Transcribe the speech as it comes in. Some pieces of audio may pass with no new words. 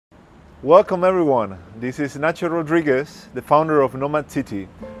Welcome everyone, this is Nacho Rodriguez, the founder of NomadCity.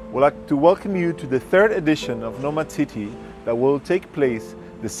 We'd like to welcome you to the third edition of NomadCity that will take place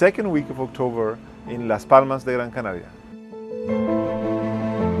the second week of October in Las Palmas de Gran Canaria.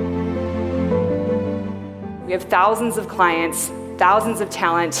 We have thousands of clients, thousands of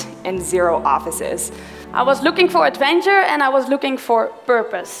talent, and 0 offices. I was looking for adventure and I was looking for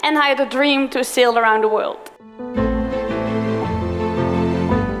purpose. And I had a dream to sail around the world.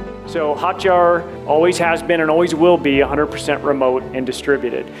 So Hotjar always has been and always will be 100% remote and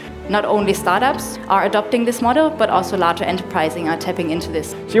distributed. Not only startups are adopting this model, but also larger enterprises are tapping into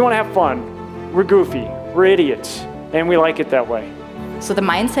this. So you want to have fun, we're goofy, we're idiots, and we like it that way. So the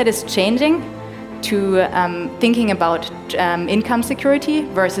mindset is changing to thinking about income security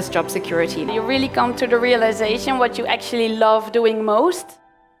versus job security. You really come to the realization what you actually love doing most.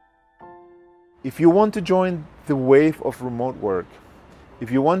 If you want to join the wave of remote work, if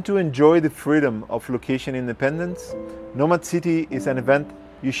you want to enjoy the freedom of location independence, NomadCity is an event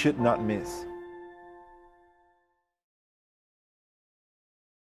you should not miss.